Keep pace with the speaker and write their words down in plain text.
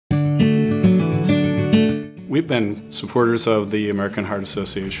We've been supporters of the American Heart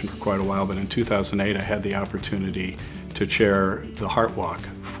Association for quite a while, but in 2008 I had the opportunity to chair the Heart Walk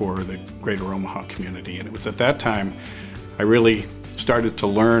for the greater Omaha community. And it was at that time I really started to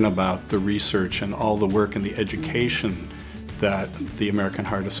learn about the research and all the work and the education that the American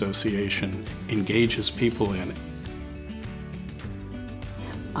Heart Association engages people in.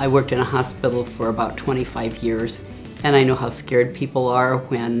 I worked in a hospital for about 25 years, and I know how scared people are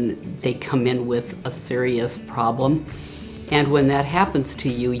when they come in with a serious problem. And when that happens to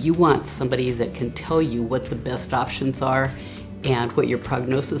you, you want somebody that can tell you what the best options are and what your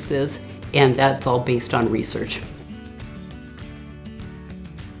prognosis is, and that's all based on research.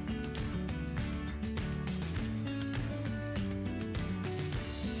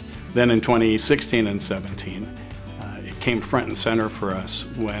 Then in 2016 and 17, it came front and center for us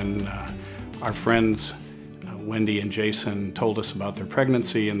when our friends Wendy and Jason told us about their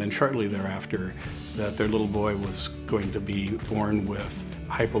pregnancy, and then shortly thereafter that their little boy was going to be born with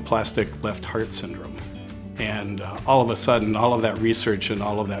hypoplastic left heart syndrome. And all of a sudden, all of that research and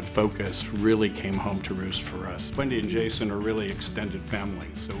all of that focus really came home to roost for us. Wendy and Jason are really extended family,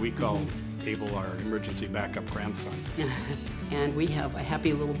 so we call Abel our emergency backup grandson. And we have a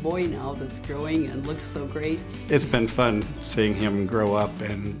happy little boy now that's growing and looks so great. It's been fun seeing him grow up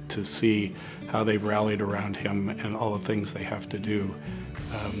and to see how they've rallied around him and all the things they have to do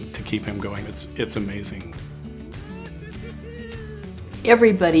to keep him going. It's amazing.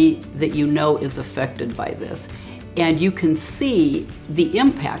 Everybody that you know is affected by this, and you can see the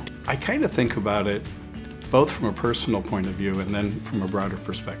impact. I kind of think about it both from a personal point of view and then from a broader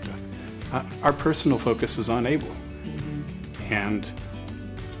perspective. Our personal focus is on Abel. And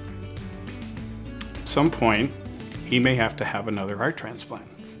at some point, he may have to have another heart transplant.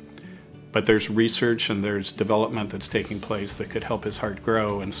 But there's research and there's development that's taking place that could help his heart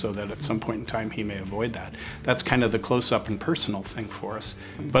grow, and so that at some point in time he may avoid that. That's kind of the close-up and personal thing for us.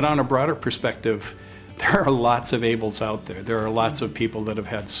 But on a broader perspective, there are lots of Abels out there. There are lots of people that have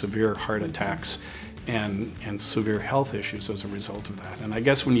had severe heart attacks and severe health issues as a result of that. And I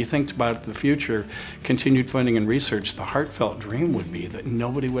guess when you think about the future, continued funding and research, the heartfelt dream would be that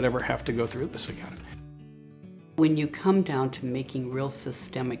nobody would ever have to go through this again. When you come down to making real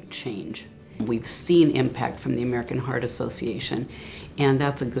systemic change, we've seen impact from the American Heart Association, and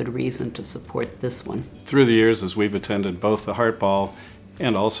that's a good reason to support this one. Through the years, as we've attended both the Heart Ball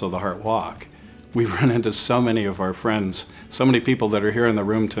and also the Heart Walk, we've run into so many of our friends, so many people that are here in the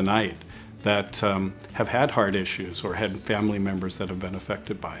room tonight that have had heart issues or had family members that have been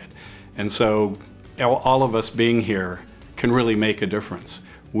affected by it. And so all of us being here can really make a difference.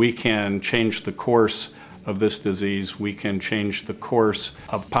 We can change the course of this disease. We can change the course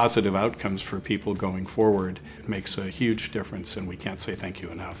of positive outcomes for people going forward. It makes a huge difference, and we can't say thank you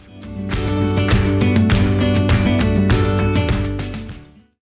enough.